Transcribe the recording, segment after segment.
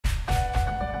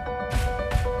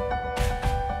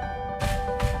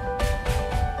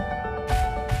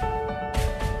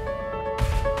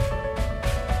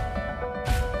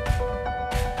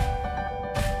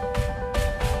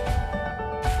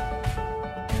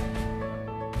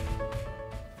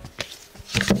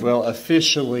Well,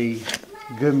 officially,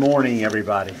 good morning,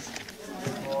 everybody.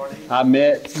 I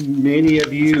met many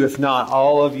of you, if not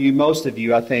all of you, most of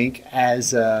you, I think,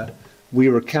 as we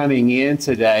were coming in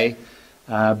today.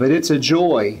 But it's a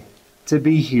joy to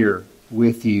be here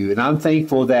with you. And I'm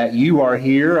thankful that you are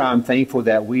here. I'm thankful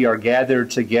that we are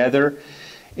gathered together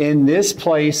in this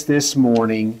place this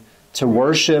morning to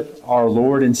worship our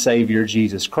Lord and Savior,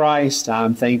 Jesus Christ.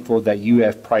 I'm thankful that you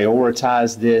have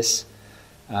prioritized this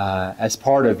as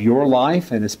part of your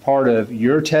life and as part of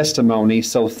your testimony.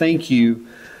 So thank you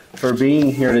for being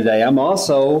here today. I'm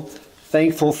also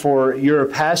thankful for your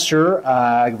pastor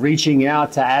reaching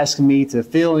out to ask me to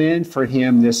fill in for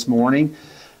him this morning.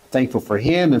 Thankful for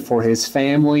him and for his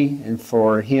family and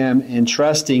for him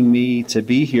entrusting me to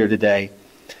be here today.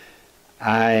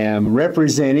 I am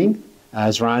representing,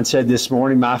 as Ryan said this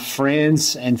morning, my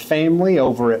friends and family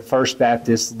over at First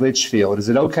Baptist Leitchfield. Is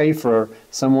it okay for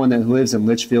someone that lives in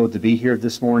Leitchfield to be here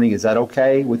this morning? Is that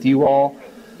okay with you all?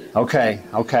 Okay.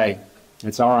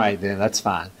 It's all right then. That's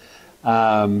fine.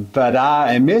 But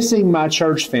I am missing my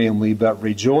church family, but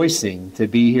rejoicing to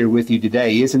be here with you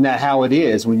today. Isn't that how it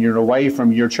is when you're away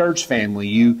from your church family?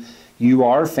 You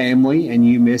are family and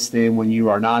you miss them when you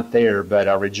are not there, but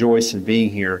I rejoice in being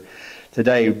here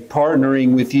today,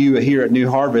 partnering with you here at New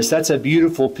Harvest. That's a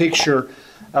beautiful picture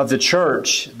of the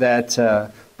church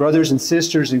that brothers and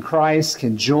sisters in Christ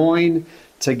can join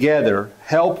together,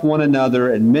 help one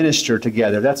another, and minister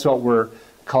together. That's what we're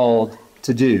called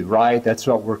to do, right? That's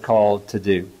what we're called to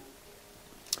do.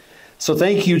 So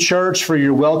thank you, church, for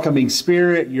your welcoming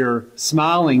spirit, your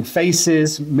smiling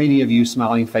faces, many of you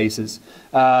smiling faces,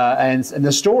 and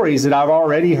the stories that I've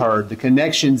already heard, the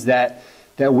connections that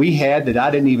we had that I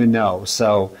didn't even know.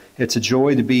 So it's a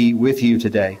joy to be with you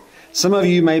today. Some of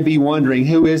you may be wondering,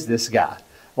 who is this guy?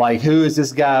 Like, who is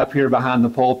this guy up here behind the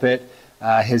pulpit?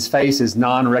 His face is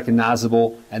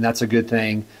non-recognizable, and that's a good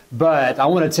thing. But I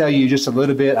want to tell you just a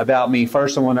little bit about me.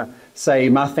 First, I want to say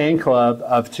my fan club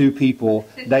of 2 people,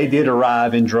 they did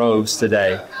arrive in droves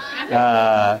today.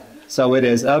 So it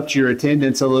has upped your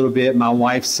attendance a little bit. My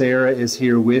wife, Sarah, is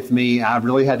here with me. I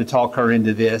really had to talk her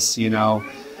into this, you know.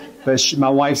 But my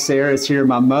wife, Sarah, is here.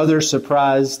 My mother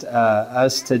surprised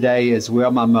us today as well.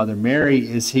 My mother, Mary,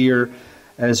 is here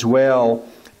as well.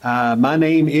 My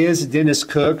name is Dennis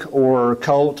Cook or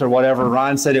Colt or whatever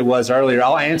Ryan said it was earlier.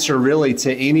 I'll answer really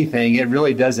to anything. It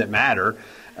really doesn't matter.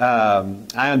 I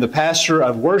am the pastor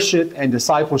of worship and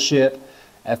discipleship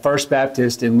at First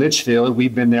Baptist in Leitchfield.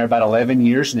 We've been there about 11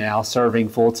 years now, serving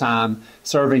full-time,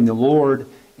 serving the Lord,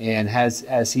 and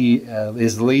as He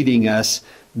is leading us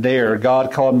there.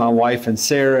 God called my wife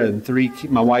Sarah and 3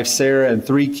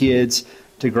 kids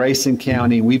to Grayson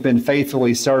County. We've been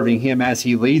faithfully serving Him as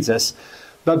He leads us.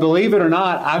 But believe it or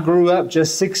not, I grew up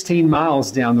just 16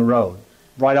 miles down the road,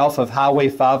 right off of Highway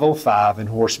 505 in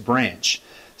Horse Branch.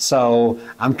 So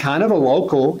I'm kind of a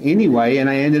local anyway, and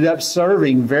I ended up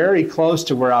serving very close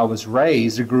to where I was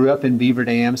raised. I grew up in Beaver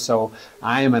Dam, so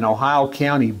I am an Ohio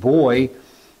County boy,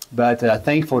 but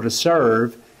thankful to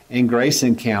serve in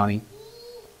Grayson County.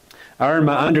 I earned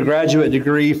my undergraduate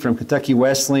degree from Kentucky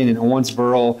Wesleyan in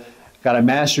Owensboro, got a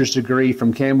master's degree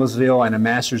from Campbellsville and a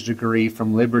master's degree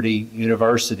from Liberty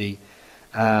University.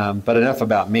 But enough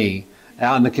about me.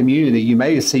 Out in the community, you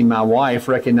may have seen my wife,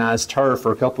 recognized her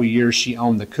for a couple of years. She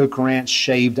owned the Cook Ranch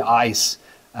Shaved Ice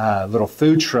little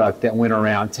food truck that went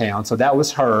around town. So that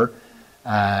was her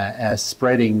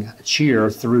spreading cheer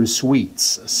through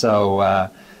sweets. So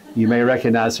you may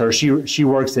recognize her. She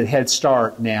works at Head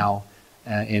Start now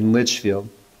in Leitchfield.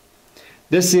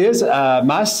 This is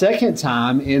my second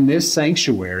time in this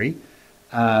sanctuary.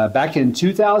 Back in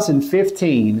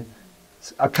 2015,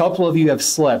 a couple of you have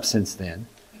slept since then.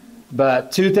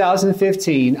 But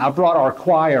 2015, I brought our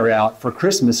choir out for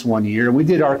Christmas one year, and we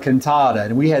did our cantata,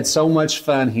 and we had so much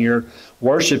fun here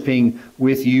worshiping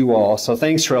with you all. So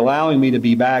thanks for allowing me to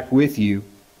be back with you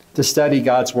to study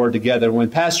God's Word together. When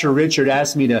Pastor Richard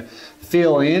asked me to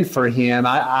fill in for him,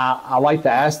 I like to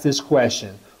ask this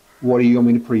question: what do you want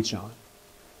me to preach on?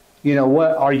 You know,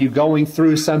 what are you going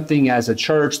through something as a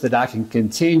church that I can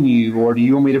continue, or do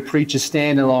you want me to preach a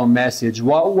standalone message?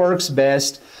 What works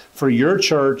best for your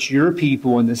church, your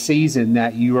people, in the season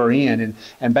that you are in?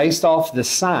 And based off the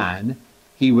sign,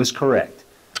 he was correct.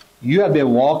 You have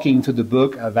been walking through the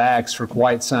book of Acts for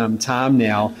quite some time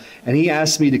now, and he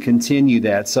asked me to continue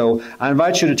that. So I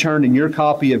invite you to turn in your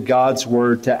copy of God's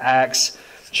Word to Acts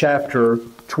chapter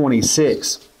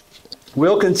 26.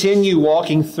 We'll continue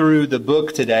walking through the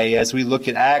book today as we look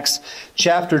at Acts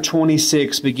chapter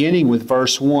 26, beginning with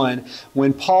verse 1,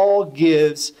 when Paul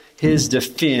gives his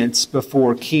defense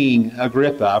before King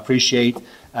Agrippa. I appreciate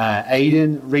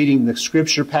Aiden reading the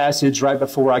scripture passage right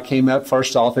before I came up.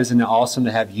 First off, isn't it awesome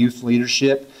to have youth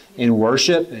leadership in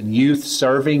worship and youth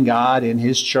serving God in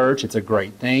his church? It's a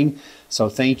great thing. So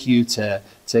thank you to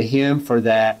him for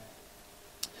that.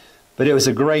 But it was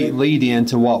a great lead-in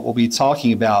to what we'll be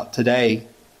talking about today.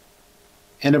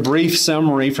 And a brief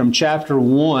summary from chapter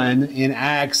 1 in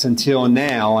Acts until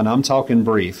now, and I'm talking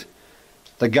brief.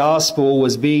 The gospel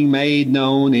was being made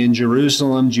known in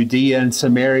Jerusalem, Judea, and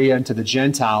Samaria, and to the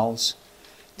Gentiles,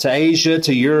 to Asia,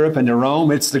 to Europe, and to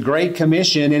Rome. It's the Great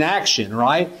Commission in action,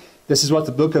 right? This is what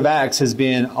the book of Acts has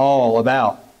been all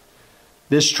about.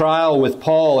 This trial with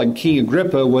Paul and King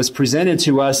Agrippa was presented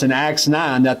to us in Acts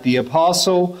 9, that the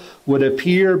apostle would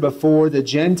appear before the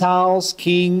Gentiles,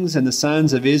 kings, and the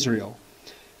sons of Israel.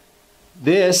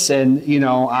 This, and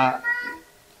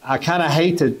I kind of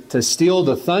hate to steal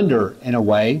the thunder in a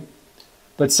way,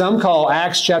 but some call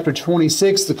Acts chapter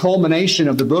 26 the culmination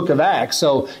of the book of Acts.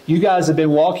 So you guys have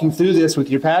been walking through this with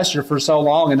your pastor for so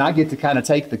long, and I get to kind of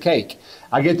take the cake.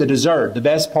 I get the dessert, the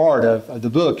best part of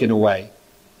the book in a way.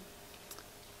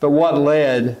 But what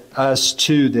led us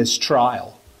to this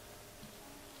trial?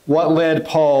 What led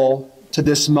Paul to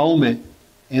this moment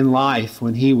in life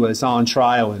when he was on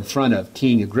trial in front of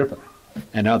King Agrippa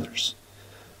and others?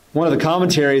 One of the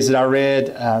commentaries that I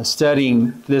read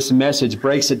studying this message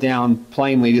breaks it down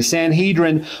plainly. The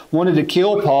Sanhedrin wanted to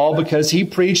kill Paul because he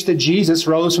preached that Jesus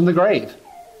rose from the grave.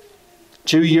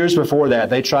 2 years before that,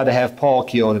 they tried to have Paul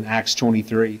killed in Acts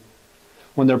 23.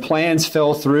 When their plans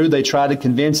fell through, they tried to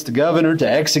convince the governor to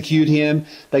execute him.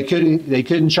 They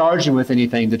couldn't charge him with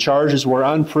anything. The charges were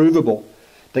unprovable.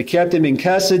 They kept him in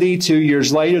custody. 2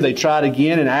 years later, they tried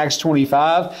again in Acts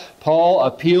 25. Paul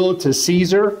appealed to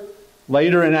Caesar.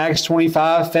 Later in Acts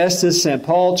 25, Festus sent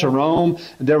Paul to Rome.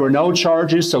 There were no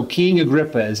charges, so King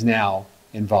Agrippa is now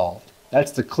involved.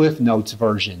 That's the Cliff Notes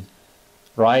version,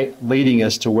 right? Leading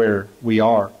us to where we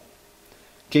are.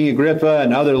 King Agrippa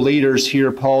and other leaders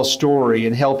hear Paul's story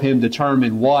and help him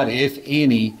determine what, if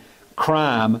any,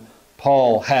 crime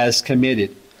Paul has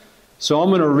committed. So I'm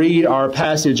going to read our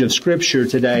passage of Scripture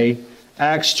today,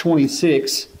 Acts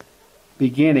 26,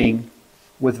 beginning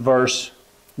with verse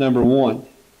number 1.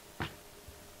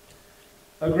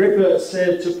 Agrippa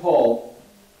said to Paul,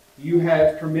 "You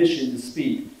have permission to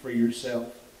speak for yourself."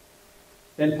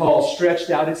 Then Paul stretched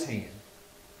out his hand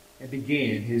and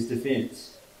began his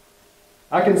defense.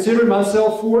 "I consider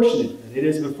myself fortunate that it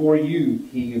is before you,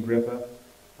 King Agrippa.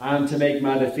 I am to make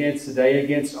my defense today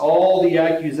against all the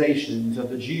accusations of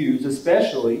the Jews,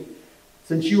 especially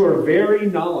since you are very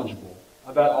knowledgeable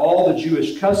about all the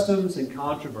Jewish customs and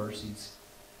controversies.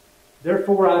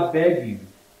 Therefore I beg you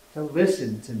to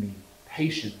listen to me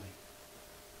patiently.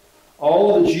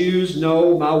 All the Jews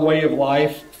know my way of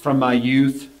life from my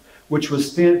youth, which was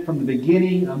spent from the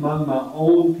beginning among my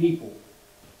own people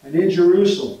and in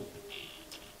Jerusalem.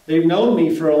 They've known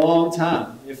me for a long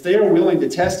time. If they are willing to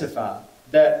testify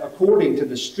that according to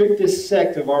the strictest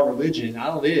sect of our religion,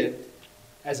 I lived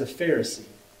as a Pharisee.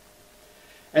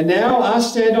 And now I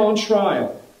stand on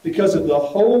trial because of the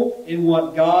hope in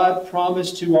what God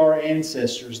promised to our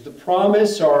ancestors. The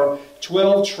promise our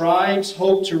 12 tribes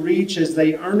hope to reach as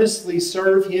they earnestly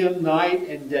serve Him night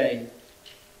and day.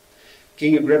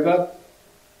 King Agrippa,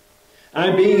 I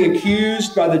am being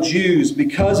accused by the Jews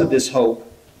because of this hope.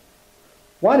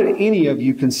 Why did any of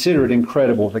you consider it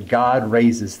incredible that God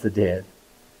raises the dead?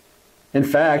 In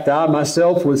fact, I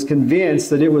myself was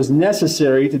convinced that it was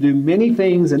necessary to do many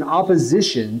things in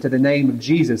opposition to the name of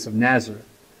Jesus of Nazareth.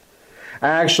 I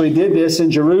actually did this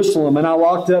in Jerusalem, and I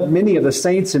locked up many of the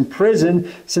saints in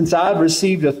prison since I had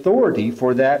received authority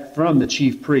for that from the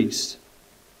chief priests.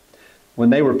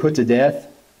 When they were put to death,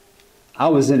 I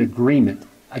was in agreement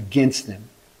against them.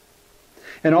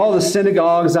 In all the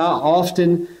synagogues, I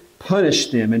often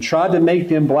punished them and tried to make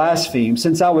them blaspheme.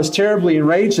 Since I was terribly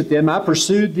enraged at them, I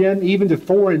pursued them even to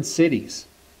foreign cities.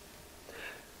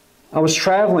 I was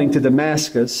traveling to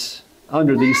Damascus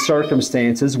under these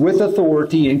circumstances with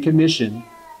authority and commission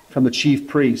from the chief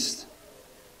priest.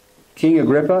 King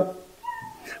Agrippa,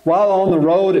 while on the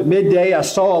road at midday, I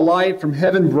saw a light from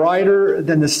heaven brighter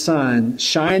than the sun,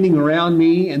 shining around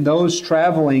me and those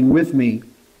traveling with me.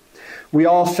 We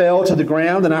all fell to the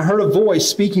ground, and I heard a voice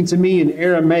speaking to me in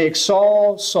Aramaic,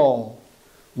 "Saul, Saul,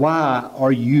 why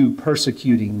are you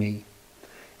persecuting me?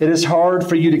 It is hard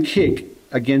for you to kick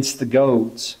against the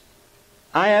goads."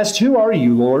 I asked, "Who are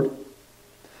you, Lord?"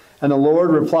 And the Lord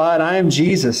replied, "I am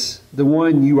Jesus, the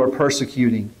one you are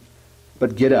persecuting.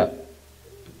 But get up,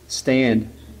 stand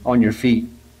on your feet.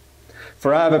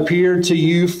 For I have appeared to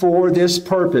you for this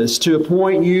purpose, to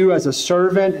appoint you as a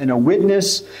servant and a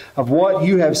witness of what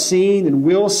you have seen and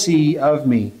will see of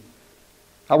me.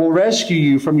 I will rescue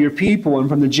you from your people and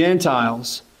from the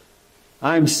Gentiles.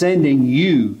 I am sending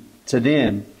you to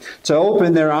them, to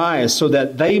open their eyes so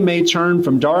that they may turn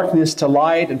from darkness to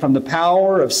light and from the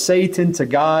power of Satan to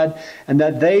God, and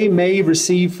that they may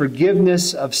receive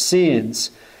forgiveness of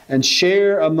sins and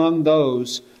share among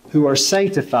those who are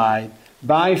sanctified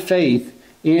by faith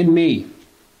in me.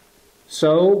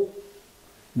 So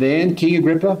then, King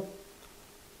Agrippa,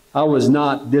 I was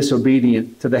not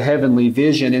disobedient to the heavenly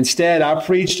vision. Instead, I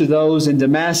preached to those in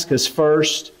Damascus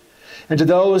first, and to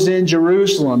those in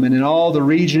Jerusalem and in all the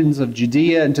regions of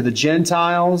Judea, and to the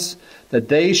Gentiles, that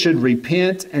they should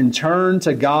repent and turn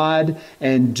to God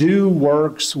and do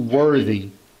works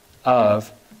worthy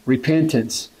of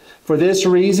repentance. For this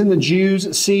reason, the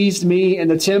Jews seized me in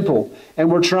the temple and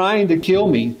were trying to kill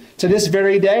me. To this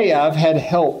very day, I've had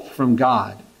help from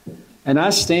God. And I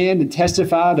stand and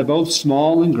testify to both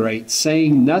small and great,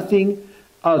 saying nothing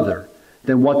other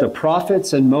than what the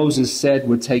prophets and Moses said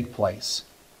would take place,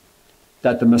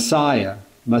 that the Messiah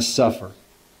must suffer,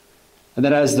 and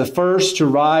that as the first to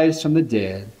rise from the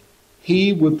dead,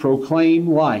 he would proclaim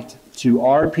light to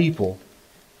our people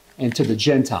and to the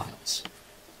Gentiles.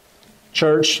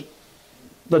 Church,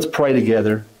 let's pray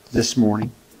together this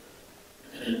morning.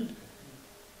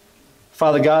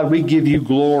 Father God, we give you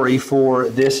glory for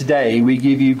this day. We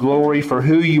give you glory for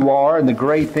who you are and the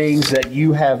great things that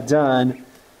you have done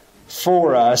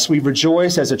for us. We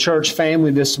rejoice as a church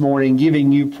family this morning,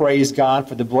 giving you praise, God,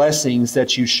 for the blessings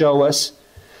that you show us.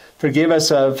 Forgive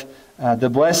us of the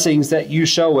blessings that you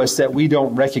show us that we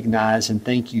don't recognize, and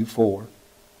thank you for.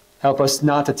 Help us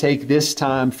not to take this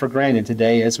time for granted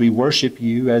today as we worship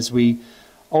you, as we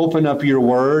open up your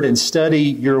word and study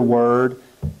your word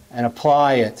and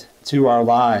apply it to our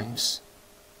lives.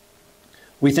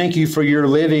 We thank you for your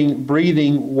living,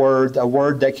 breathing word, a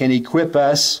word that can equip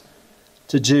us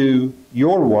to do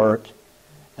your work,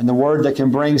 and the word that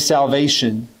can bring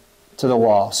salvation to the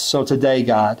lost. So today,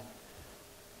 God,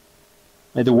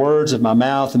 may the words of my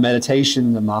mouth and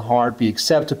meditation of my heart be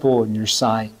acceptable in your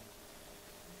sight.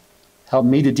 Help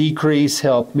me to decrease,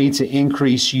 help me to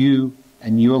increase you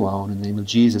and you alone. In the name of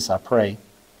Jesus, I pray.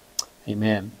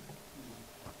 Amen.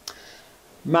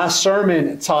 My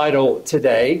sermon title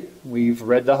today, we've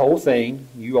read the whole thing.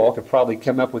 You all could probably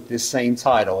come up with this same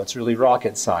title. It's really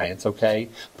rocket science, okay?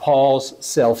 Paul's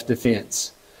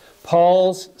self-defense.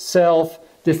 Paul's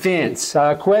self-defense.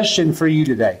 A question for you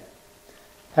today.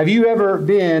 Have you ever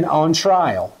been on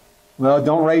trial? Well,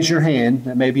 don't raise your hand.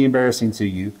 That may be embarrassing to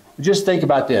you. Just think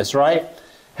about this, right?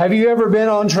 Have you ever been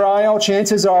on trial?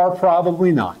 Chances are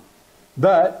probably not.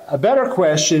 But a better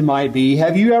question might be,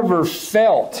 have you ever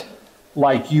felt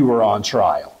like you were on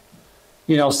trial?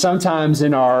 You know, sometimes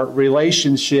in our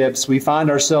relationships, we find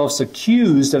ourselves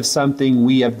accused of something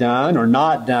we have done or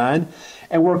not done,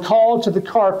 and we're called to the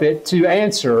carpet to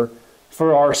answer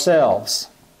for ourselves.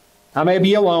 I may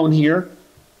be alone here.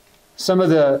 Some of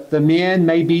the men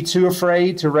may be too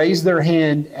afraid to raise their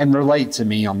hand and relate to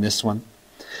me on this one.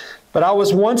 But I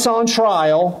was once on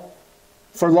trial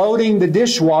for loading the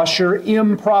dishwasher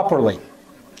improperly.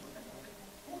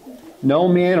 No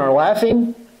men are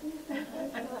laughing.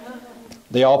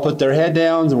 They all put their head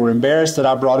down and were embarrassed that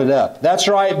I brought it up. That's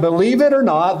right. Believe it or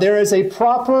not, there is a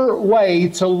proper way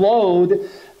to load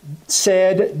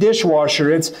said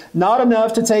dishwasher. It's not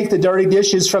enough to take the dirty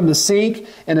dishes from the sink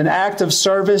in an act of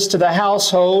service to the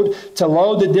household to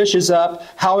load the dishes up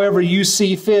however you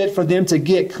see fit for them to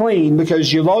get clean,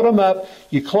 because you load them up,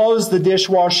 you close the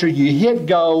dishwasher, you hit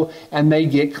go, and they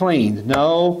get cleaned.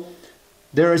 No,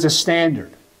 there is a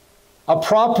standard, a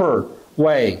proper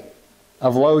way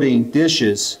of loading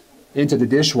dishes into the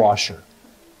dishwasher.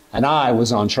 And I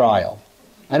was on trial.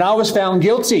 And I was found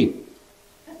guilty.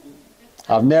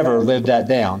 I've never lived that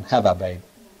down, have I, babe?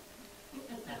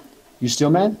 You still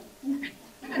mad?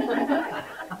 I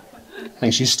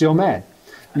think she's still mad.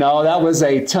 No, that was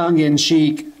a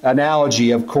tongue-in-cheek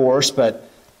analogy, of course, but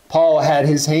Paul had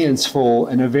his hands full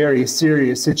in a very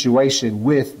serious situation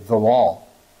with the law.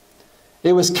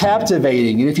 It was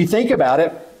captivating, and if you think about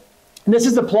it, and this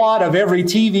is the plot of every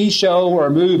TV show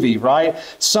or movie, right?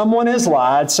 Someone has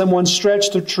lied. Someone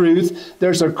stretched the truth.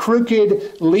 There's a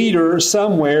crooked leader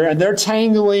somewhere, and they're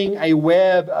tangling a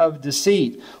web of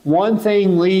deceit. One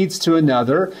thing leads to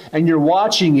another, and you're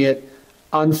watching it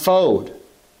unfold.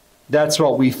 That's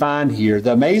what we find here.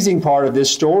 The amazing part of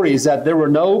this story is that there were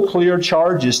no clear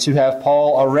charges to have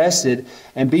Paul arrested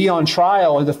and be on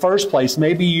trial in the first place.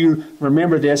 Maybe you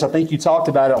remember this. I think you talked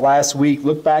about it last week.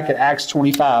 Look back at Acts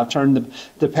 25. Turn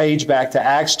the page back to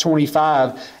Acts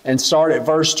 25 and start at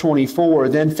verse 24.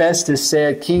 Then Festus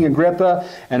said, King Agrippa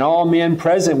and all men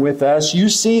present with us, you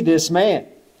see this man.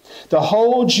 The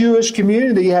whole Jewish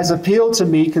community has appealed to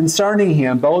me concerning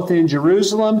him, both in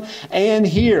Jerusalem and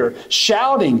here,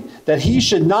 shouting that he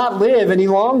should not live any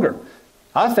longer.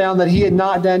 I found that he had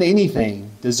not done anything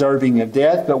deserving of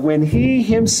death, but when he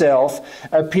himself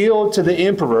appealed to the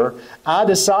emperor, I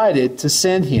decided to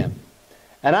send him.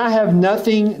 And I have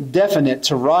nothing definite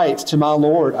to write to my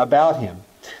Lord about him.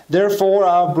 Therefore,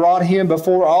 I have brought him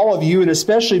before all of you, and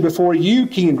especially before you,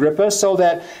 King Agrippa, so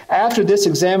that after this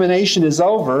examination is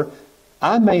over,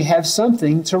 I may have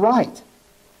something to write.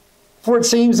 For it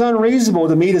seems unreasonable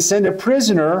to me to send a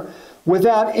prisoner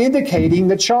without indicating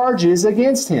the charges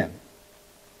against him.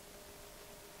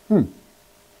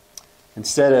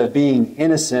 Instead of being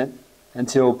innocent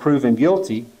until proven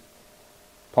guilty,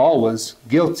 Paul was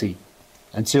guilty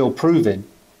until proven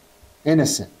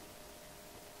innocent.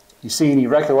 You see any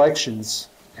recollections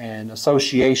and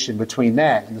association between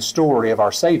that and the story of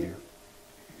our Savior?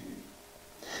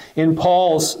 In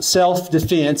Paul's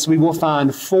self-defense, we will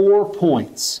find 4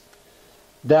 points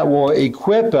that will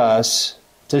equip us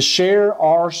to share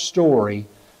our story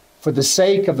for the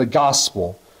sake of the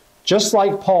gospel, just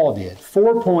like Paul did.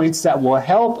 4 points that will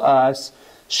help us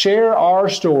share our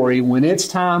story when it's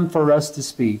time for us to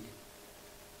speak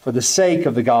for the sake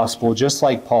of the gospel, just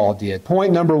like Paul did.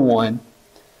 Point number one,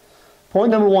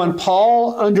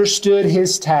 Paul understood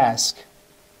his task.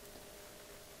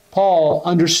 Paul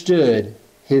understood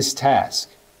his task.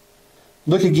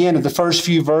 Look again at the first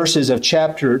few verses of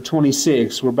chapter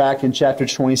 26. We're back in chapter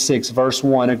 26, verse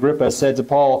 1. Agrippa said to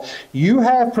Paul, you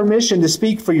have permission to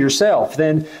speak for yourself.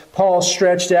 Then Paul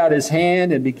stretched out his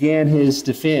hand and began his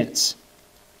defense.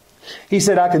 He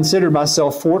said, I consider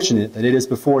myself fortunate that it is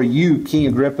before you, King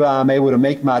Agrippa, I'm able to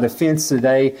make my defense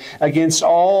today against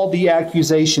all the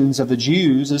accusations of the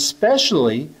Jews,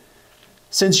 especially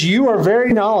since you are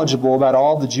very knowledgeable about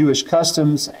all the Jewish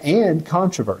customs and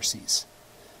controversies.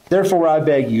 Therefore, I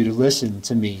beg you to listen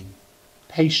to me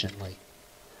patiently.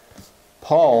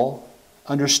 Paul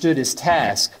understood his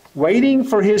task, waiting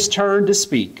for his turn to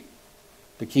speak.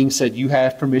 The king said, you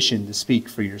have permission to speak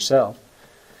for yourself.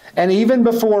 And even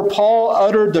before Paul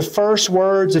uttered the first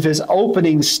words of his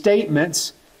opening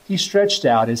statements, he stretched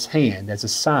out his hand as a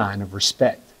sign of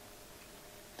respect.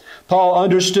 Paul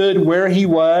understood where he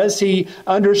was. He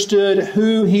understood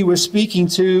who he was speaking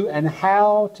to and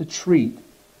how to treat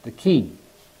the king.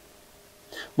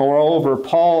 Moreover,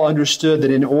 Paul understood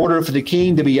that in order for the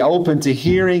king to be open to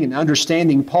hearing and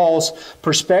understanding Paul's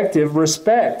perspective,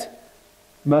 respect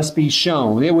must be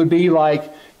shown. It would be like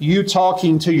you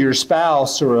talking to your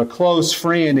spouse or a close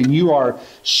friend and you are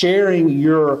sharing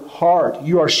your heart.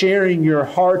 You are sharing your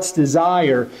heart's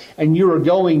desire and you are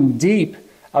going deep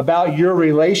about your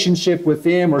relationship with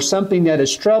them or something that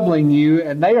is troubling you,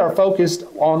 and they are focused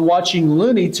on watching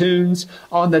Looney Tunes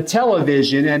on the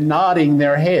television and nodding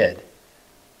their head.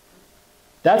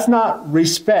 That's not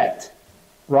respect,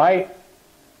 right?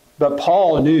 But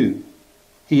Paul knew.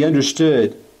 He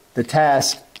understood the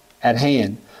task at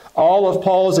hand. All of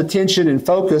Paul's attention and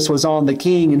focus was on the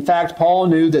king. In fact, Paul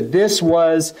knew that this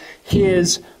was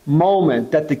his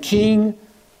moment, that the king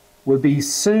would be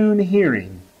soon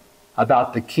hearing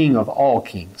about the King of all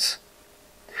kings.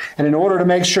 And in order to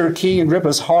make sure King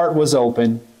Agrippa's heart was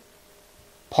open,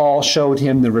 Paul showed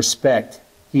him the respect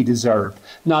he deserved.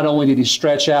 Not only did he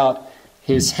stretch out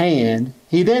his hand,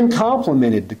 he then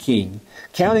complimented the king,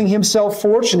 counting himself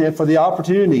fortunate for the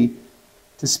opportunity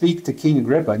to speak to King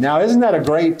Agrippa. Now, isn't that a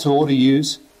great tool to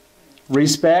use?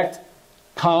 Respect,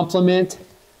 compliment.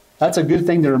 That's a good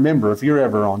thing to remember if you're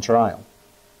ever on trial.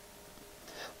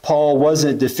 Paul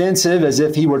wasn't defensive as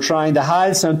if he were trying to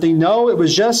hide something. No, it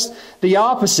was just the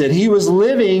opposite. He was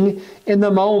living in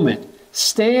the moment,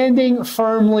 standing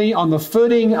firmly on the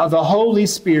footing of the Holy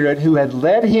Spirit who had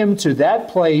led him to that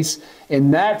place in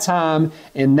that time,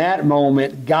 in that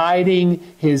moment,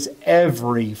 guiding his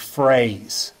every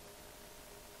phrase.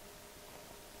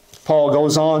 Paul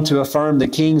goes on to affirm the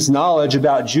king's knowledge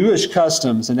about Jewish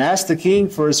customs and asks the king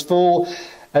for his full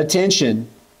attention.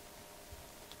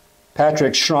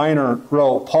 Patrick Schreiner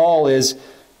wrote, Paul is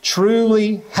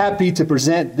truly happy to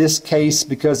present this case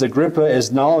because Agrippa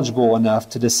is knowledgeable enough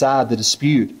to decide the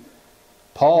dispute.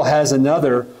 Paul has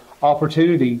another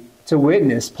opportunity to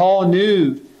witness. Paul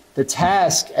knew the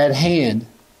task at hand.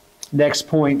 Next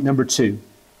point, number 2.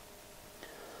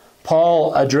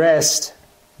 Paul addressed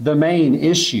the main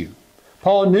issue.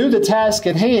 Paul knew the task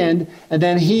at hand, and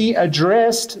then he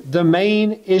addressed the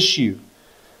main issue.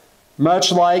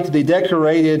 Much like the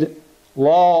decorated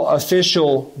law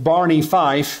official Barney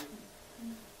Fife,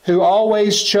 who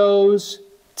always chose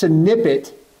to nip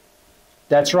it,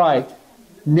 that's right,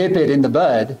 nip it in the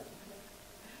bud,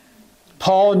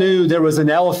 Paul knew there was an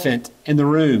elephant in the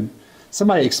room.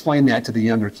 Somebody explain that to the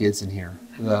younger kids in here,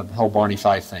 the whole Barney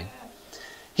Fife thing.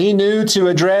 He knew to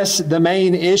address the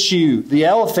main issue, the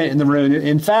elephant in the room.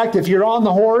 In fact, if you're on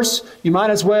the horse, you might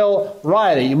as well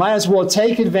ride it. You might as well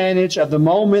take advantage of the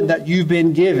moment that you've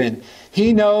been given.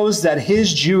 He knows that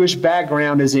his Jewish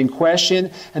background is in question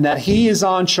and that he is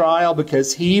on trial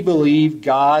because he believed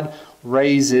God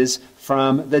raises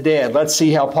from the dead. Let's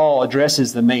see how Paul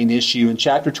addresses the main issue. In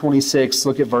chapter 26,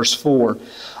 look at verse 4.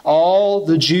 All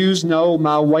the Jews know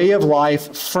my way of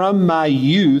life from my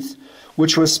youth,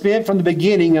 which was spent from the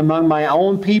beginning among my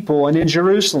own people and in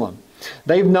Jerusalem.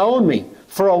 They've known me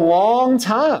for a long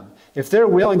time. If they're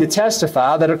willing to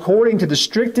testify that according to the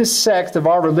strictest sect of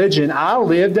our religion, I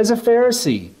lived as a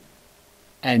Pharisee.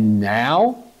 And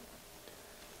now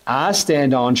I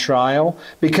stand on trial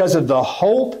because of the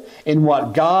hope in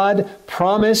what God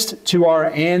promised to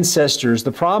our ancestors.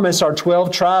 The promise our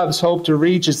 12 tribes hope to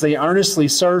reach as they earnestly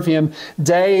serve Him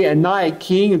day and night.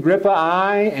 King Agrippa,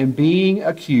 I am being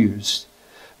accused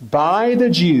by the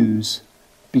Jews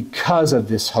because of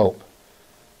this hope.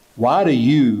 Why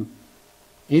do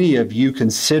any of you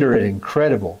consider it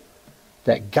incredible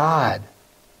that God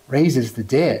raises the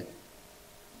dead?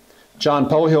 John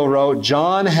Pohill wrote,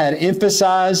 John had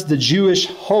emphasized the Jewish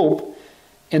hope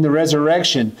in the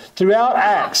resurrection. Throughout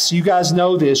Acts, you guys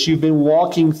know this, you've been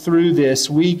walking through this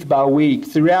week by week.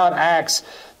 Throughout Acts,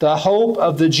 the hope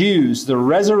of the Jews, the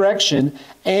resurrection,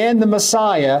 and the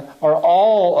Messiah are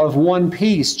all of one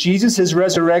piece. Jesus'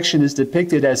 resurrection is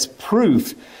depicted as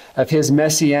proof of His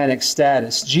messianic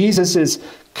status. Jesus'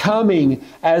 coming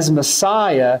as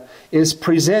Messiah is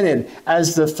presented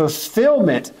as the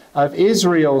fulfillment of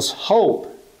Israel's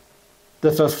hope,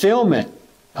 the fulfillment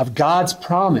of God's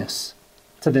promise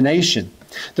to the nation.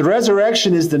 The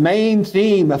resurrection is the main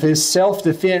theme of his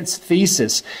self-defense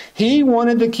thesis. He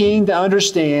wanted the king to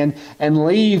understand and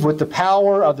leave with the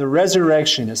power of the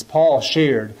resurrection as Paul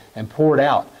shared and poured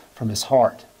out from his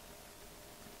heart.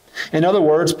 In other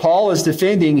words, Paul is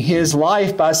defending his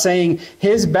life by saying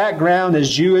his background as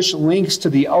Jewish links to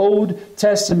the Old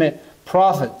Testament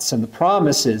prophets and the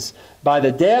promises. By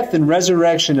the death and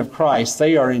resurrection of Christ,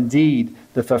 they are indeed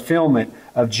the fulfillment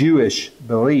of Jewish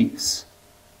beliefs.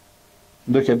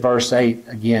 Look at verse 8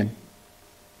 again.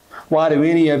 Why do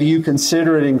any of you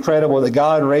consider it incredible that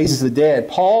God raises the dead?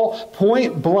 Paul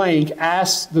point blank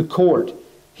asks the court.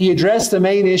 He addressed the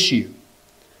main issue.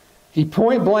 He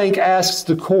point blank asks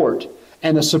the court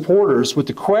and the supporters with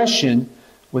the question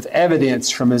with evidence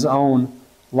from his own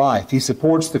life. He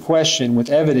supports the question with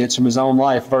evidence from his own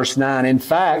life. Verse 9, in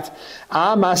fact,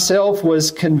 I myself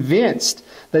was convinced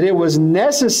that it was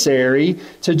necessary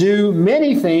to do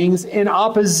many things in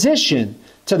opposition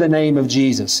to the name of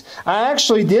Jesus. I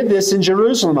actually did this in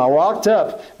Jerusalem. I locked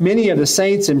up many of the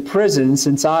saints in prison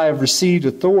since I have received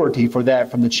authority for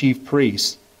that from the chief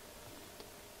priests.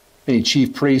 Many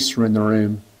chief priests were in the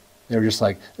room. They were just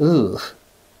like, ugh,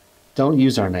 don't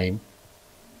use our name.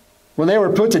 When they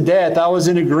were put to death, I was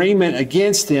in agreement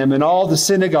against them. In all the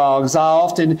synagogues, I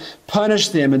often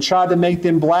punished them and tried to make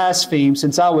them blaspheme.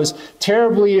 Since I was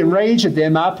terribly enraged at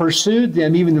them, I pursued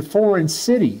them even to foreign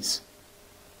cities.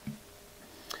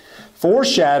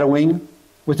 Foreshadowing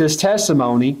with his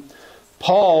testimony,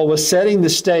 Paul was setting the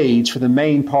stage for the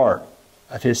main part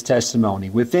of his testimony.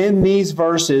 Within these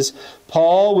verses,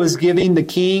 Paul was giving the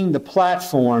king the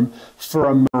platform for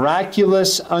a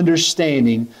miraculous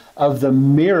understanding of the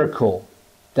miracle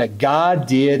that God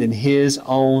did in his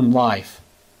own life.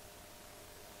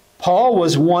 Paul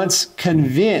was once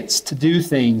convinced to do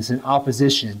things in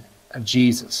opposition of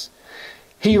Jesus.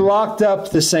 He locked up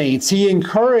the saints. He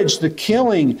encouraged the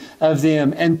killing of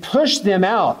them and pushed them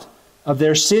out of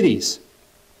their cities.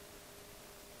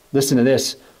 Listen to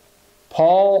this.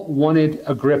 Paul wanted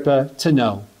Agrippa to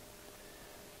know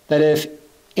that if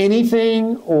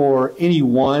anything or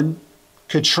anyone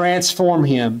could transform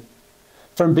him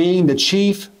from being the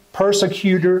chief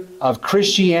persecutor of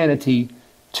Christianity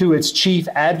to its chief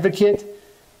advocate,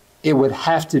 it would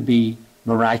have to be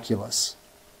miraculous.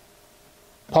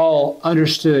 Paul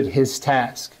understood his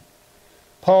task.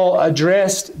 Paul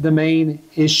addressed the main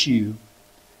issue.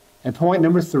 And point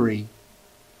number 3,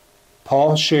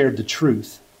 Paul shared the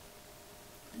truth.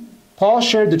 Paul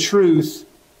shared the truth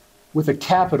with a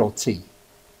capital T.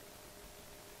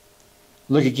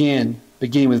 Look again,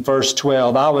 beginning with verse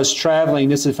 12. I was traveling,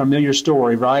 this is a familiar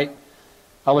story, right?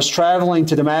 I was traveling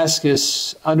to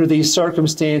Damascus under these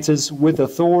circumstances with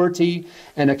authority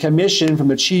and a commission from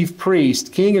the chief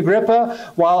priest. King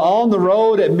Agrippa, while on the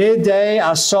road at midday,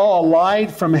 I saw a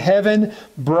light from heaven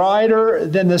brighter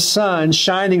than the sun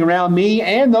shining around me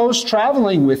and those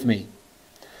traveling with me.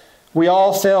 We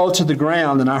all fell to the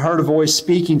ground, and I heard a voice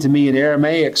speaking to me in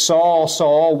Aramaic, Saul,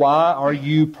 Saul, why are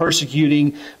you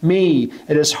persecuting me?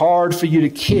 It is hard for you to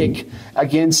kick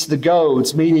against the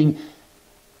goads, meaning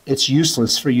it's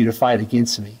useless for you to fight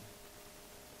against me.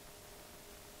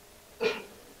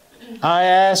 I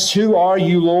asked, who are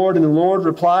you, Lord? And the Lord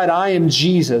replied, I am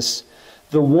Jesus,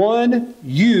 the one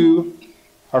you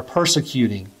are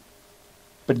persecuting.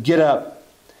 But get up,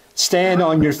 stand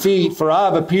on your feet, for I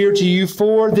have appeared to you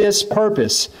for this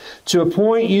purpose, to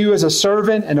appoint you as a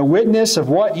servant and a witness of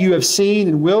what you have seen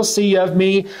and will see of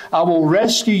me. I will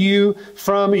rescue you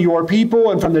from your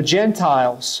people and from the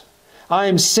Gentiles. I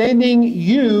am sending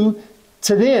you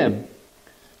to them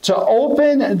to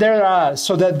open their eyes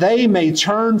so that they may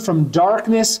turn from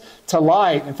darkness to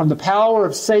light and from the power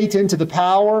of Satan to the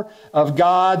power of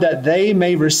God, that they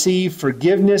may receive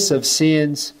forgiveness of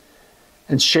sins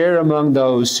and share among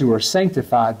those who are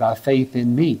sanctified by faith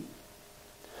in me.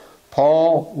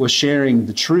 Paul was sharing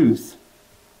the truth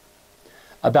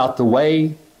about the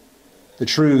way, the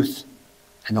truth,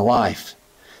 and the life.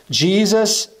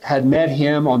 Jesus had met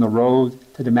him on the road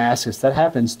to Damascus. That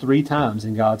happens 3 times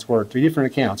in God's Word. 3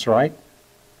 different accounts, right?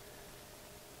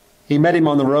 He met him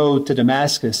on the road to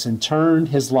Damascus and turned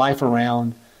his life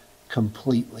around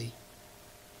completely.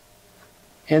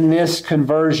 In this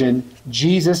conversion,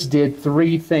 Jesus did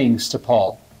 3 things to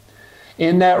Paul.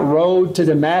 In that road to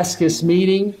Damascus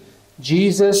meeting,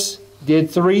 Jesus did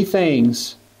 3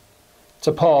 things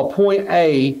to Paul. Point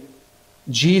A,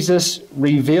 Jesus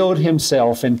revealed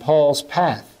himself in Paul's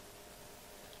path.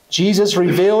 Jesus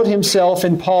revealed himself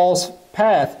in Paul's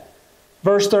path.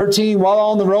 Verse 13, while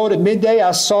on the road at midday,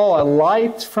 I saw a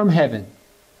light from heaven,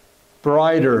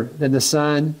 brighter than the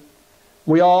sun.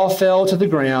 We all fell to the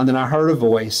ground, and I heard a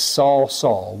voice, Saul,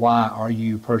 Saul, why are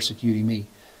you persecuting me?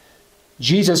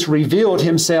 Jesus revealed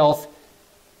himself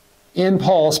in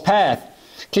Paul's path.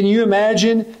 Can you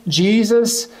imagine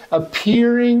Jesus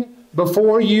appearing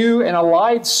before you in a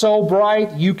light so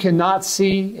bright you cannot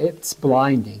see? It's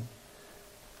blinding.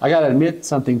 I got to admit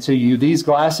something to you. These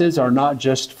glasses are not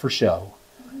just for show,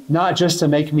 not just to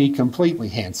make me completely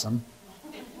handsome.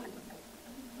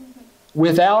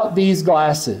 Without these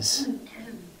glasses,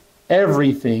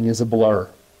 everything is a blur.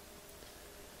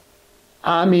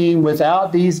 I mean,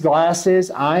 without these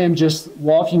glasses, I am just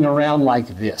walking around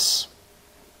like this.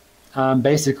 I'm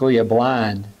basically a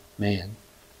blind man.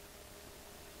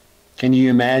 Can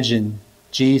you imagine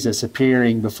Jesus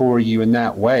appearing before you in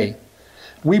that way?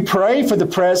 We pray for the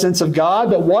presence of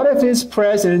God, but what if His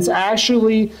presence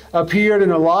actually appeared in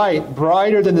a light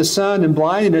brighter than the sun and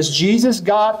blinded us? Jesus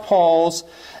got Paul's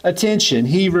attention.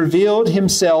 He revealed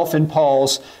Himself in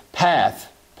Paul's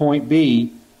path. Point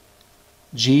B,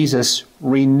 Jesus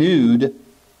renewed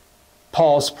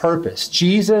Paul's purpose.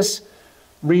 Jesus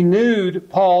renewed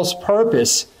Paul's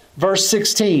purpose. Verse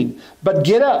 16, but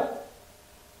get up.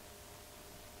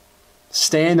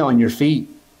 Stand on your feet.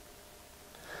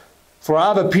 For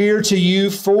I've appeared to you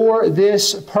for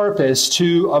this purpose,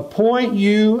 to appoint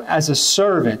you as a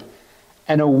servant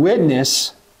and a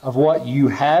witness of what you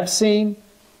have seen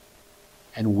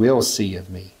and will see of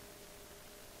me.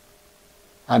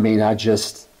 I mean,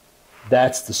 that's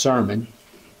the sermon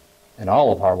in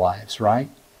all of our lives, right?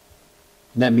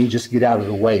 Let me just get out of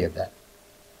the way of that.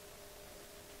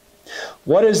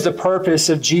 What is the purpose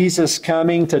of Jesus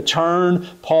coming to turn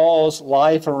Paul's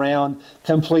life around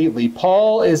completely?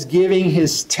 Paul is giving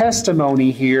his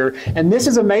testimony here, and this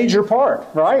is a major part,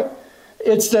 right?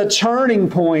 It's the turning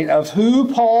point of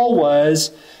who Paul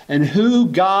was and who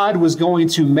God was going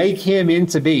to make him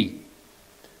into be.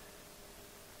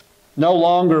 No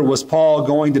longer was Paul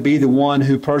going to be the one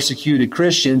who persecuted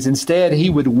Christians. Instead, he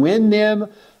would win them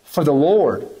for the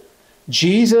Lord.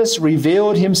 Jesus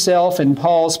revealed Himself in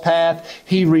Paul's path.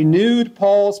 He renewed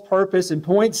Paul's purpose. And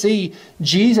point C,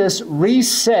 Jesus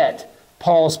reset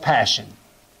Paul's passion.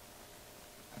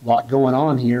 A lot going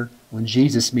on here when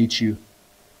Jesus meets you.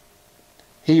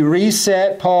 He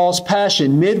reset Paul's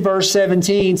passion. Mid-verse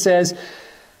 17 says,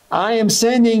 I am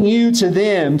sending you to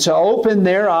them to open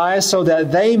their eyes so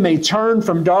that they may turn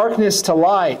from darkness to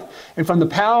light and from the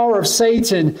power of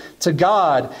Satan to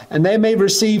God, and they may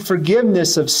receive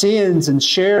forgiveness of sins and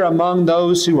share among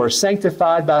those who are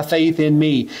sanctified by faith in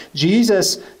me.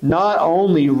 Jesus not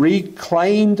only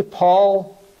reclaimed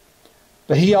Paul,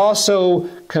 But he also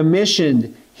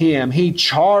commissioned him. He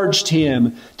charged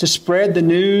him to spread the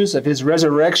news of his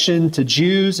resurrection to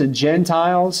Jews and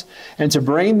Gentiles and to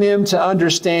bring them to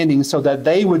understanding so that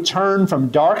they would turn from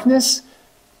darkness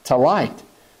to light,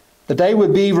 that they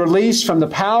would be released from the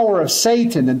power of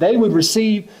Satan, and they would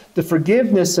receive the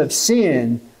forgiveness of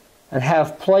sin and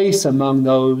have place among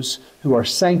those who are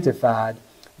sanctified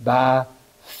by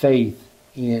faith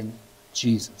in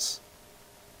Jesus.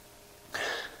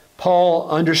 Paul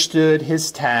understood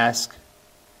his task.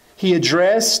 He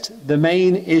addressed the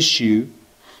main issue.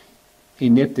 He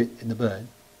nipped it in the bud.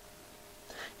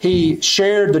 He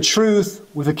shared the truth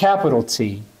with a capital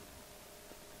T.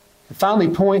 And finally,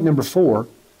 point number 4,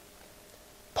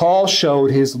 Paul showed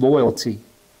his loyalty.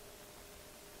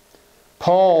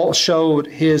 Paul showed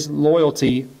his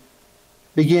loyalty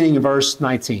beginning in verse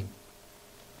 19.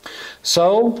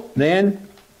 So then,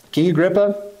 King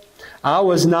Agrippa, I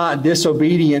was not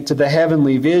disobedient to the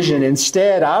heavenly vision.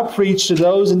 Instead, I preached to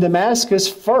those in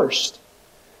Damascus first,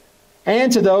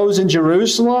 and to those in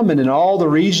Jerusalem and in all the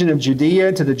region of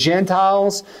Judea, to the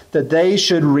Gentiles, that they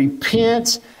should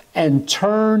repent and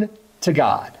turn to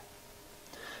God,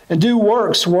 and do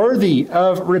works worthy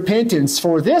of repentance.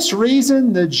 For this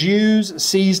reason, the Jews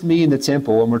seized me in the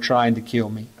temple and were trying to kill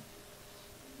me.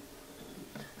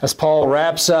 As Paul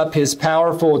wraps up his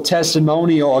powerful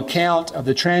testimonial account of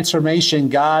the transformation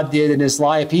God did in his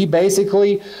life, he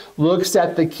basically looks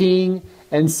at the king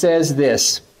and says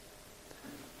this: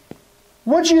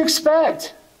 what'd you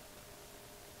expect?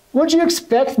 What'd you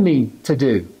expect me to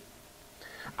do?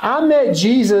 I met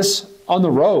Jesus on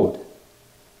the road.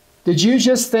 Did you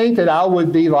just think that I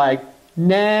would be like,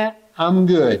 nah, I'm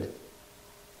good?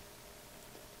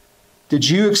 Did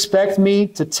you expect me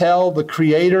to tell the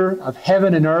Creator of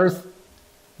heaven and earth,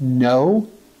 no?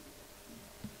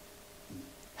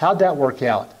 How'd that work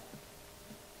out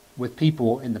with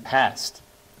people in the past?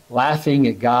 Laughing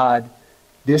at God,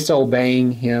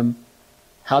 disobeying Him.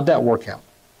 How'd that work out?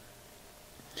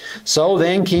 So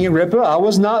then, King Agrippa, I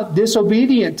was not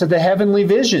disobedient to the heavenly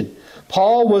vision.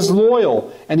 Paul was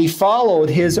loyal and he followed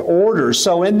his orders.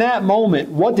 So in that moment,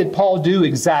 what did Paul do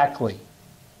exactly?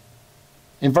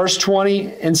 In verse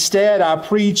 20, instead I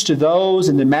preached to those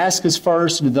in Damascus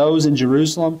first and to those in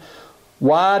Jerusalem.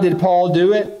 Why did Paul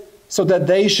do it? So that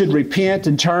they should repent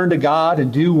and turn to God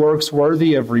and do works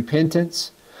worthy of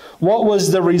repentance. What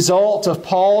was the result of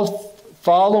Paul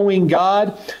following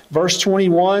God? Verse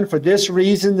 21, for this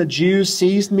reason the Jews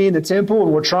seized me in the temple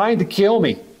and were trying to kill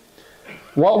me.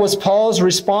 What was Paul's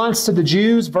response to the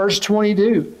Jews? Verse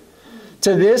 22,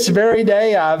 to this very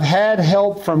day I've had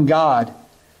help from God.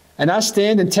 And I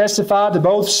stand and testify to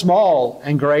both small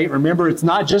and great. Remember, it's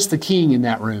not just the king in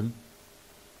that room.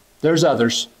 There's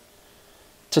others.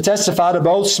 To testify to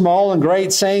both small and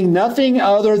great, saying nothing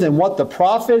other than what the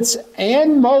prophets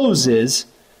and Moses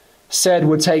said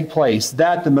would take place,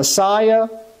 that the Messiah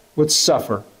would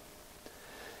suffer.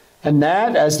 And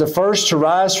that, as the first to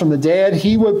rise from the dead,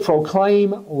 he would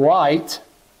proclaim light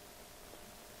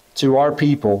to our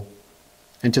people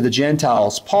and to the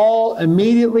Gentiles. Paul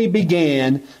immediately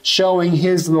began showing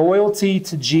his loyalty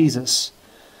to Jesus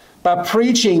by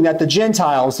preaching that the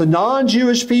Gentiles, the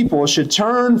non-Jewish people, should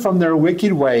turn from their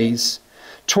wicked ways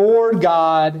toward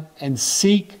God and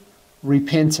seek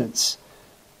repentance.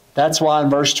 That's why in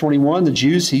verse 21, the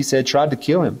Jews, he said, tried to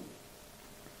kill him.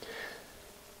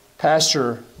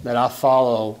 Pastor that I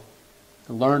follow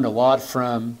and learned a lot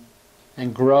from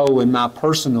and grow in my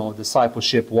personal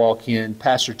discipleship walk in,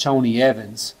 Pastor Tony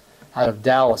Evans out of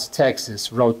Dallas,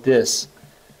 Texas, wrote this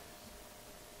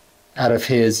out of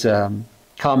his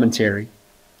commentary.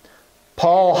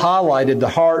 Paul highlighted the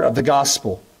heart of the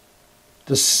gospel,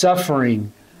 the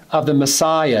suffering of the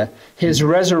Messiah, his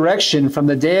resurrection from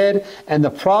the dead, and the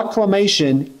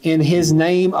proclamation in his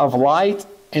name of light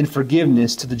and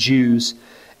forgiveness to the Jews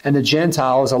and the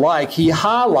Gentiles alike. He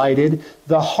highlighted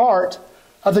the heart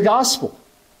of the gospel.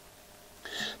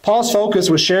 Paul's focus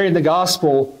was sharing the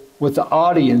gospel with the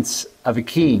audience of a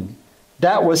king.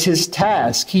 That was his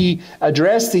task. He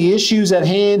addressed the issues at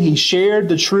hand, he shared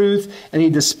the truth, and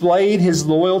he displayed his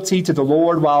loyalty to the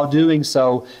Lord while doing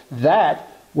so. That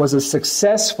was a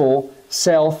successful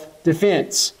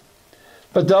self-defense.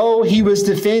 But though he was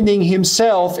defending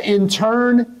himself, in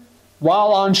turn,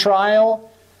 while on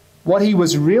trial, what he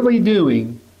was really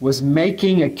doing was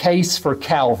making a case for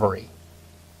Calvary.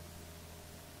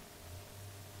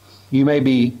 You may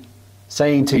be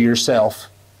saying to yourself,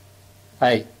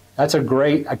 hey, that's a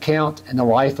great account in the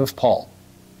life of Paul.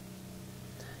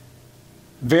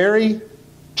 Very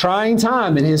trying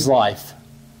time in his life.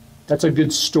 That's a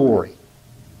good story.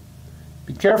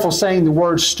 Be careful saying the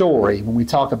word story when we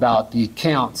talk about the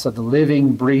accounts of the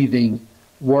living, breathing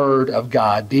Word of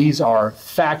God. These are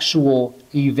factual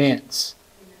events.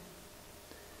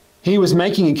 He was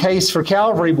making a case for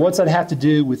Calvary, but what's that have to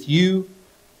do with you?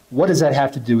 What does that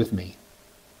have to do with me?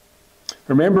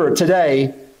 Remember,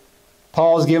 today,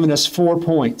 Paul has given us 4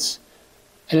 points.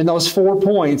 And in those 4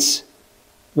 points,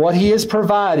 what he has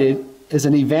provided is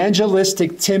an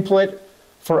evangelistic template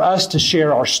for us to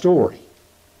share our story.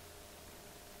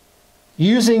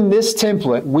 Using this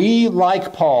template, we,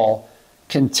 like Paul,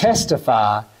 can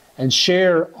testify and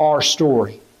share our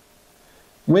story.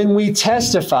 When we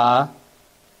testify,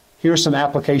 here are some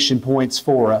application points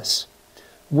for us.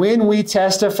 When we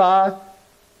testify,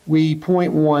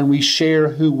 point 1, we share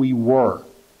who we were.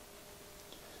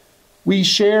 We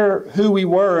share who we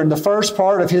were. In the first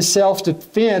part of his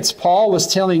self-defense, Paul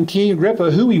was telling King Agrippa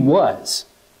who he was,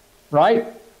 right?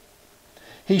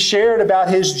 He shared about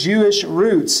his Jewish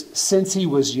roots since he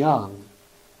was young.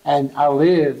 And I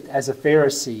lived as a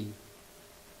Pharisee.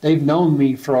 They've known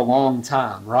me for a long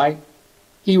time, right?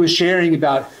 He was sharing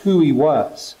about who he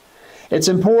was. It's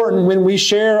important when we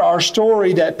share our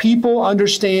story that people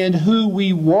understand who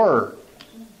we were.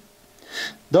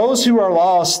 Those who are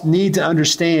lost need to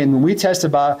understand when we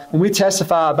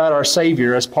testify about our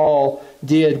Savior, as Paul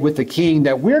did with the king,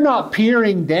 that we're not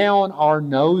peering down our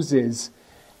noses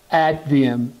at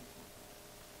them.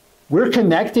 We're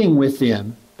connecting with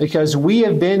them because we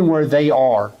have been where they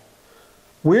are.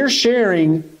 We're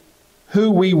sharing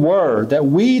who we were, that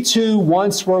we too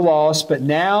once were lost, but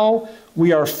now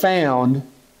we are found.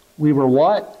 We were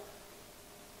what?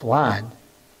 Blind.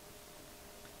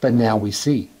 But now we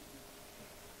see.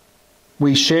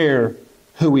 We share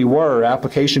who we were.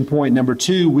 Application point number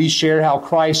 2, we share how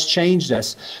Christ changed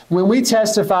us. When we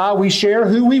testify, we share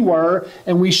who we were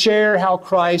and we share how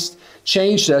Christ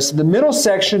changed us. In the middle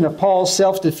section of Paul's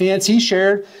self-defense, he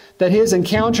shared that his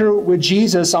encounter with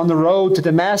Jesus on the road to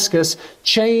Damascus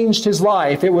changed his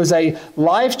life. It was a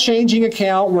life-changing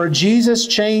account where Jesus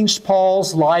changed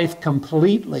Paul's life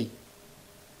completely.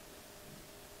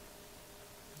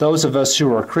 Those of us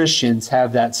who are Christians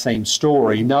have that same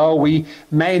story. No, we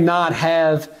may not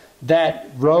have that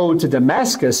road to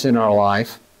Damascus in our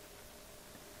life,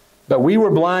 but we were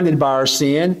blinded by our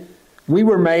sin. We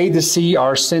were made to see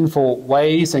our sinful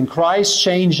ways, and Christ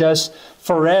changed us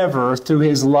forever through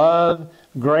His love,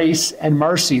 grace, and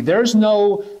mercy. There's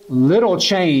no little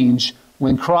change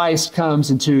when Christ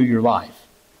comes into your life.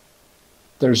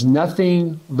 There's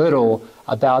nothing little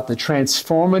about the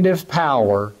transformative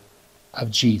power of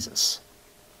Jesus.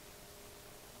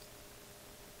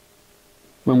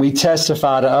 When we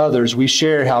testify to others, we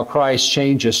share how Christ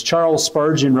changed us. Charles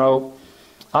Spurgeon wrote,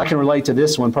 I can relate to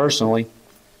this one personally.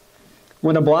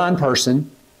 When a blind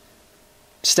person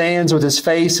stands with his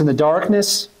face in the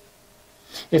darkness,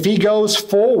 if he goes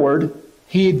forward,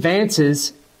 he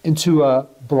advances into a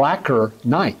blacker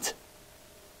night.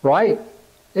 Right?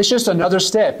 It's just another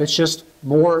step. It's just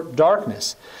more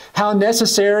darkness. How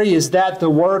necessary is that the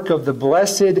work of the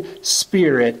blessed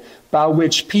Spirit by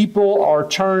which people are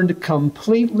turned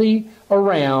completely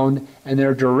around and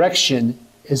their direction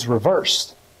is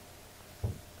reversed.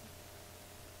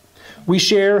 We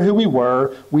share who we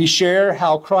were. We share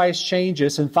how Christ changed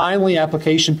us. And finally,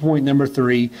 application point number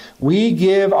 3, we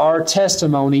give our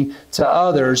testimony to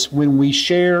others when we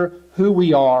share who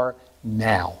we are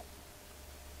now.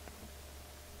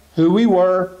 Who we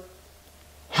were,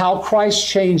 how Christ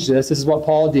changed us. This is what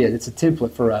Paul did. It's a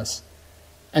template for us.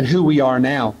 And who we are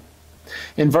now.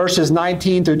 In verses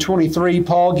 19 through 23,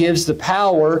 Paul gives the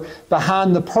power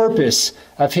behind the purpose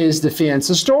of his defense.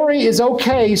 The story is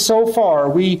okay so far.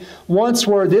 We once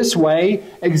were this way,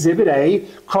 Exhibit A.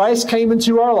 Christ came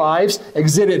into our lives,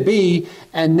 Exhibit B.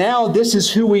 And now this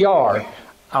is who we are.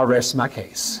 I'll rest my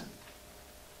case.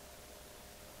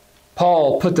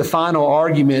 Paul put the final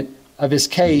argument of his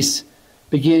case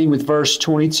beginning with verse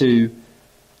 22.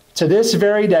 To this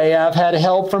very day I have had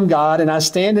help from God, and I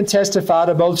stand and testify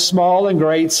to both small and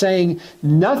great, saying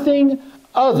nothing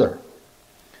other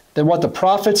than what the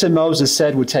prophets and Moses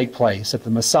said would take place, that the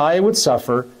Messiah would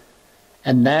suffer,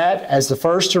 and that as the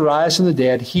first to rise from the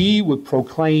dead, he would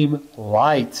proclaim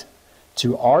light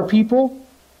to our people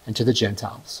and to the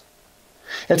Gentiles.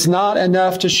 It's not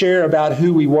enough to share about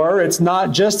who we were. It's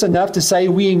not just enough to say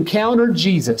we encountered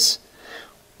Jesus.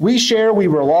 We share we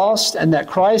were lost and that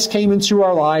Christ came into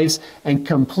our lives and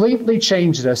completely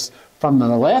changed us from the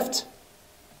left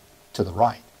to the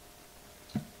right.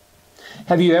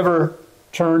 Have you ever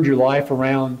turned your life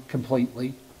around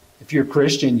completely? If you're a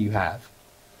Christian, you have.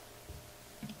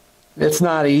 It's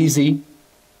not easy.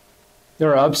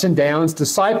 There are ups and downs.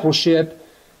 Discipleship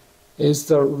is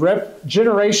the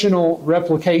generational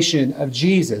replication of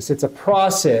Jesus. It's a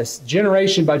process.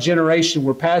 Generation by generation,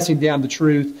 we're passing down the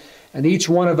truth, and each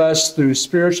one of us, through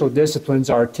spiritual disciplines,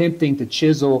 are attempting to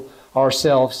chisel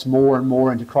ourselves more and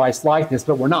more into Christ's likeness,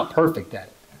 but we're not perfect at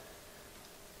it.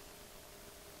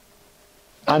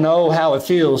 I know how it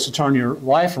feels to turn your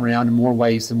life around in more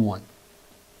ways than one.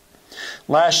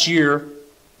 Last year,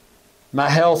 my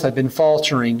health had been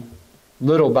faltering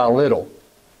little by little.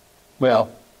 Well,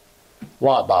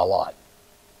 lot by lot.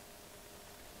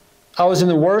 I was in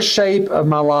the worst shape of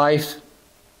my life.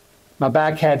 My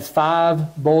back had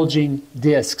 5 bulging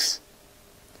discs.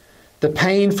 The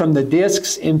pain from the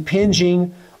discs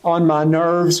impinging on my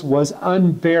nerves was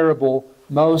unbearable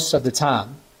most of the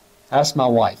time. Ask my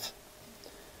wife.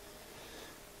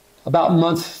 About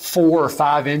month 4 or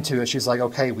 5 into it, she's like,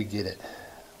 okay, we get it.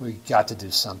 We got to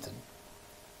do something.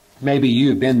 Maybe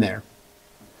you've been there.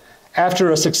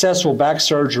 After a successful back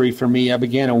surgery for me, I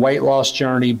began a weight loss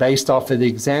journey based off of the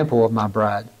example of my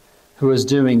bride, who was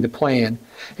doing the plan.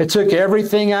 It took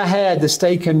everything I had to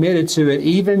stay committed to it.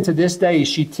 Even to this day,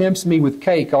 she tempts me with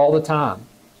cake all the time.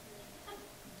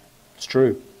 It's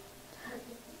true.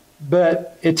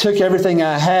 But it took everything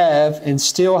I have and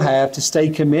still have to stay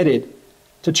committed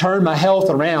to turn my health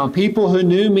around. People who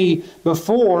knew me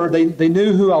before, they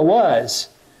knew who I was.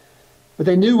 But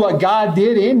they knew what God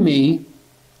did in me,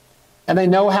 and they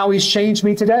know how He's changed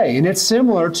me today. And it's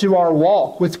similar to our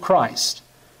walk with Christ.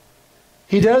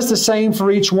 He does the same for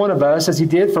each one of us as He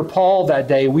did for Paul that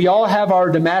day. We all have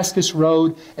our Damascus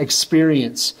Road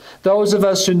experience. Those of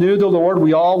us who knew the Lord,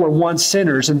 we all were once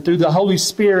sinners, and through the Holy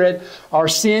Spirit, our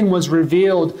sin was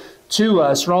revealed to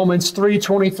us. Romans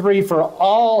 3:23, for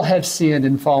all have sinned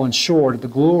and fallen short of the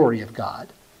glory of God.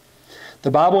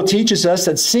 The Bible teaches us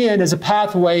that sin is a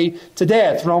pathway to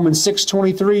death. Romans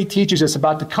 6:23 teaches us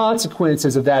about the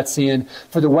consequences of that sin.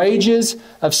 For the wages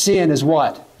of sin is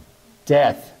what?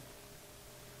 Death.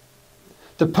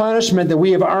 The punishment that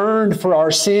we have earned for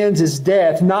our sins is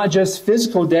death, not just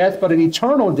physical death, but an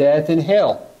eternal death in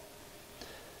hell.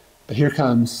 But here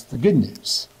comes the good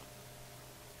news.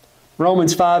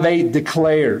 Romans 5:8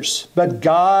 declares, but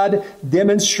God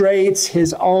demonstrates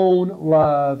His own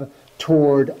love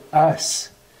toward us,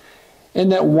 in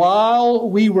that while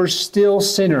we were still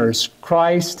sinners,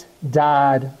 Christ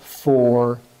died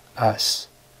for us.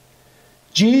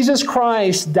 Jesus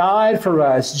Christ died for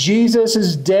us.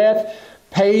 Jesus' death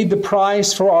paid the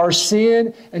price for our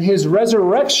sin, and His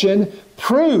resurrection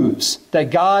proves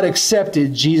that God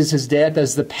accepted Jesus' death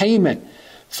as the payment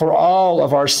for all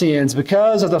of our sins.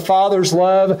 Because of the Father's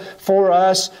love for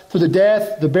us, through the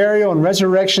death, the burial, and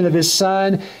resurrection of His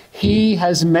Son, He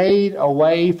has made a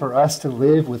way for us to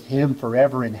live with Him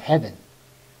forever in heaven.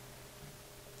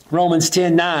 Romans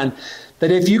 10:9,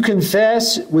 that if you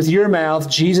confess with your mouth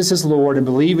Jesus is Lord and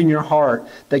believe in your heart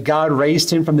that God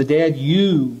raised Him from the dead,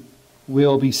 you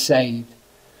will be saved.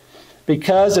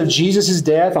 Because of Jesus'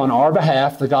 death on our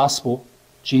behalf, the gospel,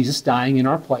 Jesus dying in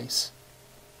our place,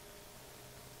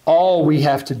 all we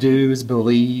have to do is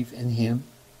believe in Him,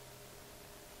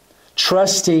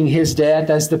 trusting His death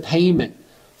as the payment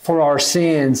for our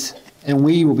sins, and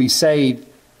we will be saved.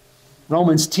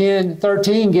 Romans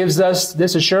 10:13 gives us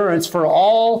this assurance, for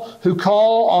all who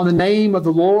call on the name of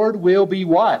the Lord will be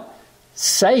what?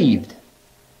 Saved.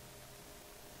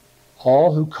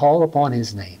 All who call upon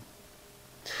His name.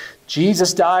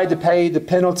 Jesus died to pay the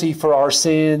penalty for our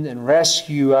sin and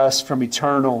rescue us from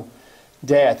eternal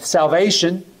death.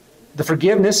 Salvation, the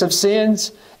forgiveness of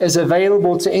sins, is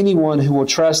available to anyone who will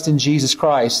trust in Jesus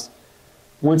Christ.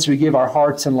 Once we give our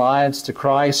hearts and lives to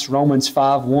Christ, Romans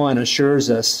 5:1 assures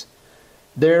us,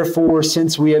 therefore,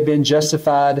 since we have been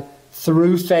justified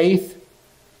through faith,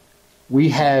 we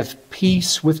have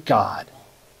peace with God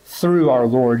through our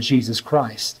Lord Jesus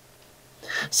Christ.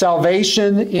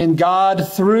 Salvation in God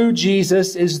through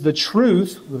Jesus is the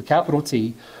truth, with a capital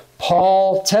T,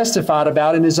 Paul testified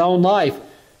about in his own life.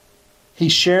 He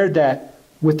shared that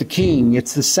with the king.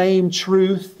 It's the same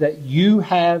truth that you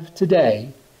have today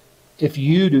if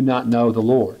you do not know the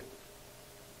Lord.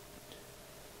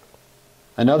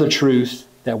 Another truth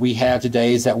that we have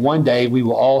today is that one day we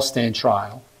will all stand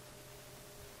trial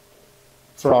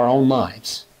for our own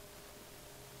lives.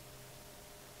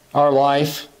 Our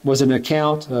life was an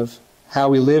account of how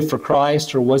we lived for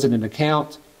Christ, or was it an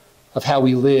account of how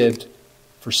we lived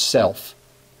for self?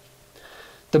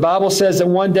 The Bible says that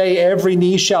one day every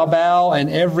knee shall bow and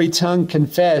every tongue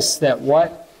confess that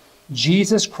what?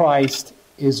 Jesus Christ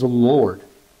is Lord.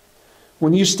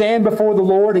 When you stand before the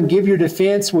Lord and give your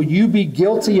defense, will you be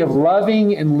guilty of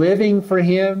loving and living for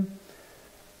Him,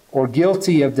 or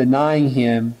guilty of denying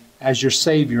Him as your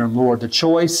Savior and Lord? The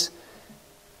choice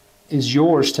is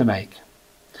yours to make.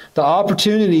 The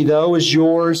opportunity, though, is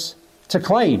yours to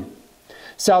claim.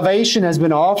 Salvation has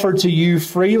been offered to you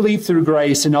freely through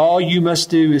grace, and all you must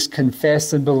do is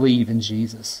confess and believe in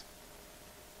Jesus.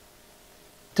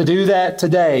 To do that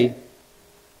today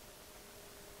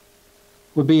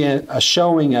would be a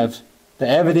showing of the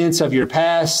evidence of your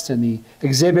past and the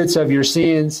exhibits of your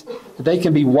sins, that they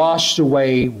can be washed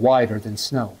away whiter than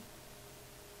snow.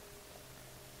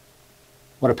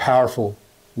 What a powerful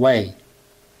way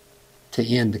to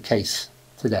end the case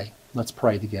today. Let's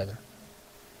pray together.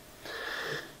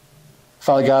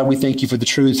 Father God, we thank you for the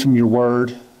truth from your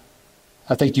word.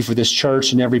 I thank you for this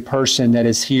church and every person that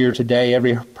is here today,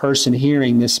 every person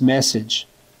hearing this message.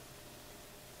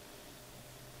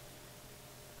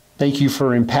 Thank you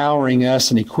for empowering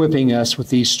us and equipping us with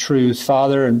these truths,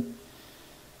 Father, and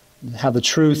how the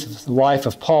truth of the life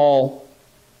of Paul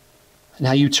and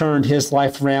how you turned his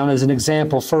life around as an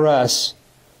example for us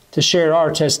to share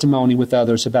our testimony with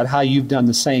others about how you've done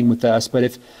the same with us. But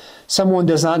if someone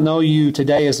does not know you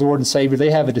today as Lord and Savior, they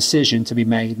have a decision to be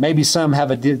made. Maybe some have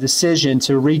a decision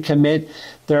to recommit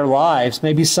their lives.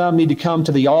 Maybe some need to come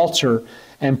to the altar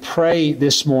and pray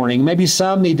this morning. Maybe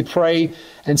some need to pray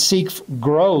and seek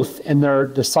growth in their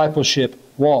discipleship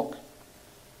walk.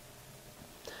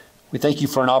 We thank you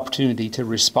for an opportunity to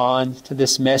respond to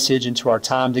this message and to our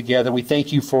time together. We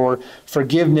thank you for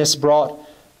forgiveness brought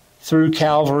through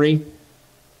Calvary.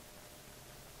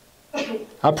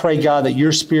 I pray, God, that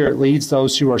your Spirit leads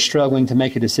those who are struggling to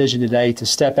make a decision today to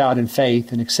step out in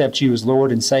faith and accept you as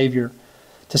Lord and Savior,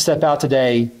 to step out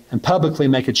today and publicly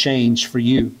make a change for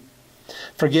you.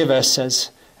 Forgive us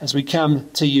as we come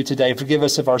to you today. Forgive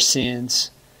us of our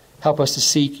sins. Help us to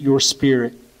seek your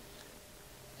Spirit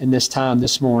in this time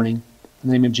this morning. In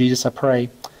the name of Jesus, I pray.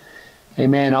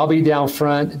 Amen. I'll be down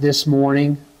front this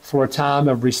morning for a time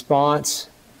of response.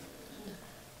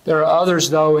 There are others,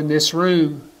 though, in this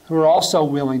room who are also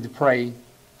willing to pray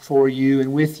for you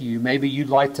and with you. Maybe you'd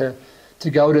like to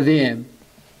go to them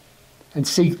and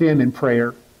seek them in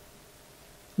prayer.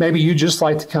 Maybe you'd just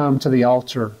like to come to the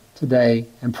altar today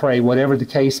and pray. Whatever the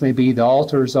case may be, the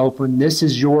altar is open. This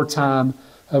is your time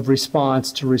of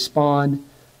response to respond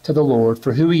to the Lord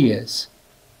for who He is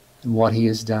and what He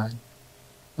has done.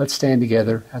 Let's stand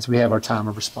together as we have our time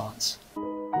of response.